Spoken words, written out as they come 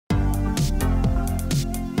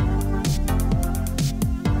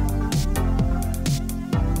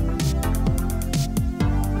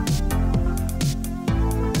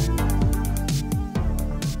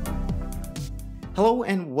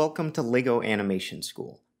welcome to LEGO Animation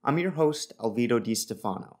School. I'm your host, Alvito Di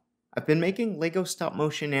Stefano. I've been making LEGO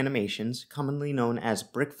stop-motion animations, commonly known as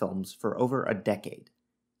brickfilms, for over a decade.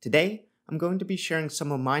 Today, I'm going to be sharing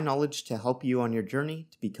some of my knowledge to help you on your journey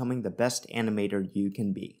to becoming the best animator you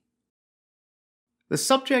can be. The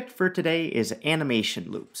subject for today is animation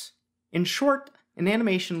loops. In short, an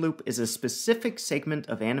animation loop is a specific segment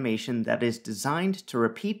of animation that is designed to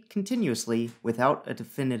repeat continuously without a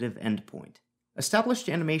definitive endpoint. Established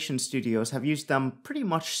animation studios have used them pretty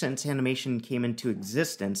much since animation came into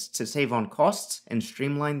existence to save on costs and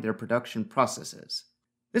streamline their production processes.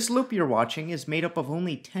 This loop you're watching is made up of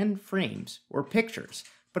only 10 frames, or pictures,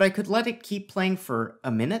 but I could let it keep playing for a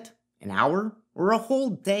minute, an hour, or a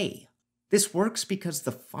whole day. This works because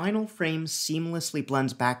the final frame seamlessly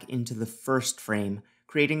blends back into the first frame,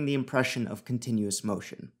 creating the impression of continuous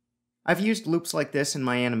motion. I've used loops like this in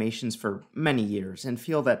my animations for many years and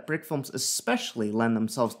feel that brickfilms especially lend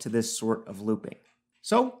themselves to this sort of looping.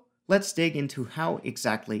 So, let's dig into how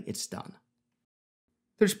exactly it's done.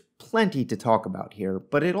 There's plenty to talk about here,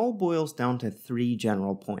 but it all boils down to 3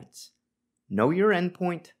 general points. Know your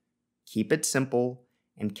endpoint, keep it simple,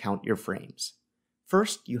 and count your frames.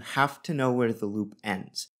 First, you have to know where the loop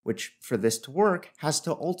ends, which, for this to work, has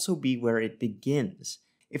to also be where it begins.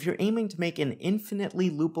 If you're aiming to make an infinitely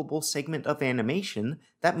loopable segment of animation,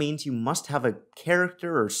 that means you must have a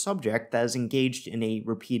character or subject that is engaged in a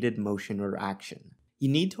repeated motion or action. You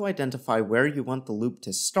need to identify where you want the loop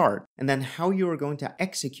to start, and then how you are going to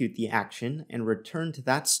execute the action and return to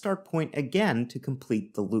that start point again to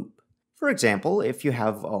complete the loop. For example, if you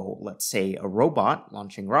have, let's say a robot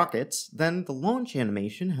launching rockets, then the launch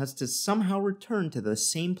animation has to somehow return to the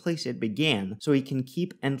same place it began so he can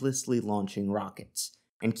keep endlessly launching rockets.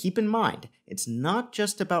 And keep in mind, it's not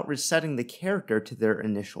just about resetting the character to their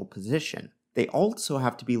initial position. They also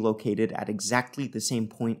have to be located at exactly the same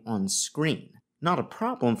point on screen. Not a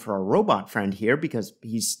problem for our robot friend here because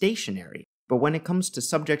he's stationary, but when it comes to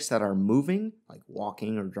subjects that are moving, like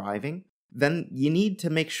walking or driving, then you need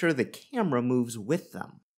to make sure the camera moves with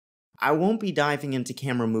them. I won't be diving into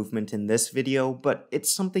camera movement in this video, but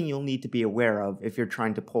it's something you'll need to be aware of if you're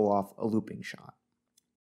trying to pull off a looping shot.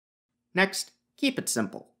 Next, keep it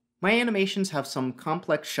simple. My animations have some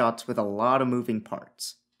complex shots with a lot of moving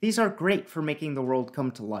parts. These are great for making the world come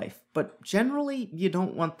to life, but generally you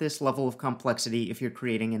don't want this level of complexity if you're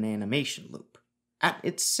creating an animation loop. At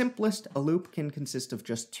its simplest, a loop can consist of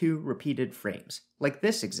just 2 repeated frames, like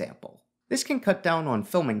this example. This can cut down on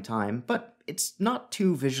filming time, but it's not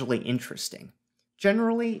too visually interesting.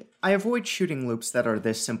 Generally, I avoid shooting loops that are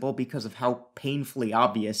this simple because of how painfully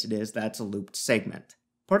obvious it is that it's a looped segment.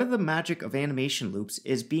 Part of the magic of animation loops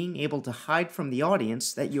is being able to hide from the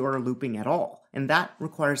audience that you are looping at all, and that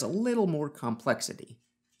requires a little more complexity.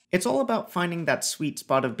 It's all about finding that sweet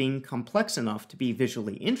spot of being complex enough to be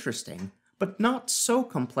visually interesting, but not so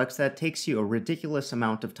complex that it takes you a ridiculous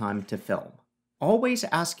amount of time to film. Always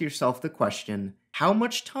ask yourself the question, how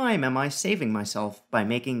much time am I saving myself by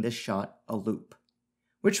making this shot a loop?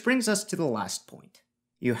 Which brings us to the last point.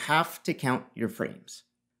 You have to count your frames.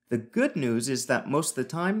 The good news is that most of the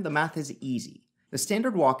time, the math is easy. The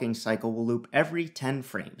standard walking cycle will loop every 10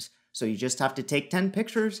 frames, so you just have to take 10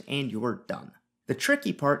 pictures and you're done. The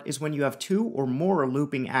tricky part is when you have 2 or more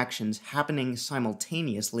looping actions happening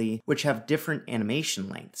simultaneously, which have different animation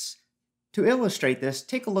lengths. To illustrate this,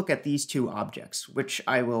 take a look at these 2 objects, which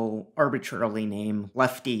I will arbitrarily name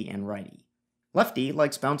Lefty and Righty. Lefty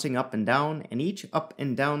likes bouncing up and down, and each up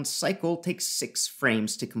and down cycle takes 6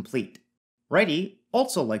 frames to complete. Righty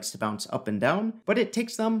also likes to bounce up and down, but it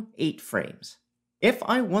takes them 8 frames. If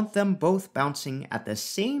I want them both bouncing at the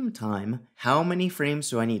same time, how many frames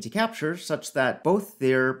do I need to capture such that both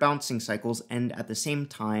their bouncing cycles end at the same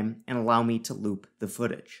time and allow me to loop the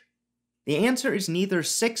footage? The answer is neither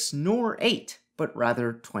 6 nor 8, but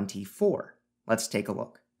rather 24. Let's take a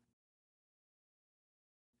look.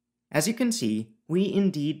 As you can see, we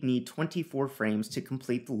indeed need 24 frames to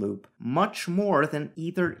complete the loop, much more than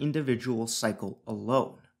either individual cycle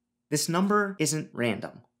alone. This number isn't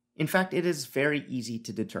random. In fact, it is very easy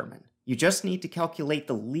to determine. You just need to calculate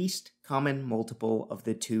the least common multiple of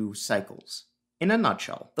the 2 cycles. In a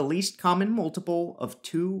nutshell, the least common multiple of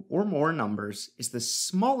 2 or more numbers is the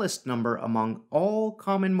smallest number among all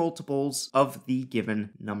common multiples of the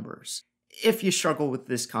given numbers. If you struggle with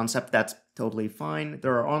this concept, that's totally fine.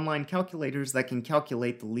 There are online calculators that can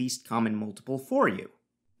calculate the least common multiple for you.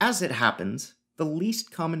 As it happens, the least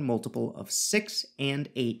common multiple of 6 and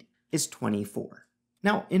 8 is 24.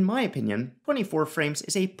 Now, in my opinion, 24 frames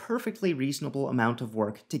is a perfectly reasonable amount of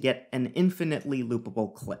work to get an infinitely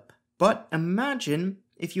loopable clip. But imagine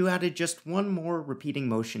if you added just one more repeating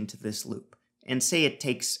motion to this loop, and say it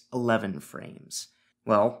takes 11 frames?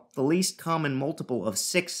 Well, the least common multiple of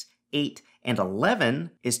 6, 8, and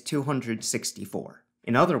 11 is 264.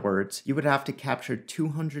 In other words, you would have to capture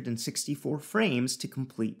 264 frames to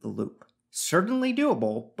complete the loop. Certainly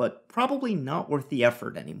doable, but probably not worth the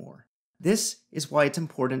effort anymore. This is why it's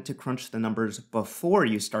important to crunch the numbers before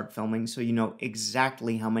you start filming so you know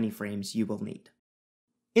exactly how many frames you will need.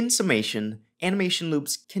 In summation, animation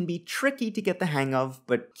loops can be tricky to get the hang of,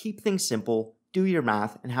 but keep things simple, do your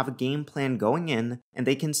math, and have a game plan going in, and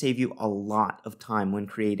they can save you a lot of time when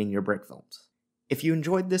creating your brick films. If you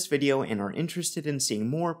enjoyed this video and are interested in seeing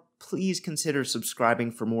more, please consider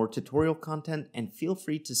subscribing for more tutorial content and feel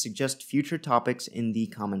free to suggest future topics in the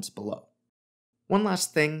comments below. One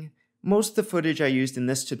last thing, most of the footage I used in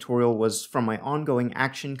this tutorial was from my ongoing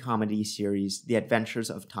action comedy series, The Adventures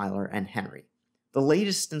of Tyler and Henry. The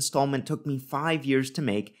latest installment took me 5 years to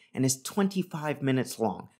make and is 25 minutes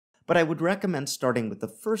long, but I would recommend starting with the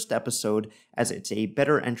first episode as it's a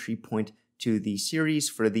better entry point to the series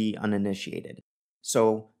for the uninitiated.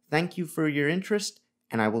 So, thank you for your interest,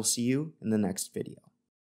 and I will see you in the next video.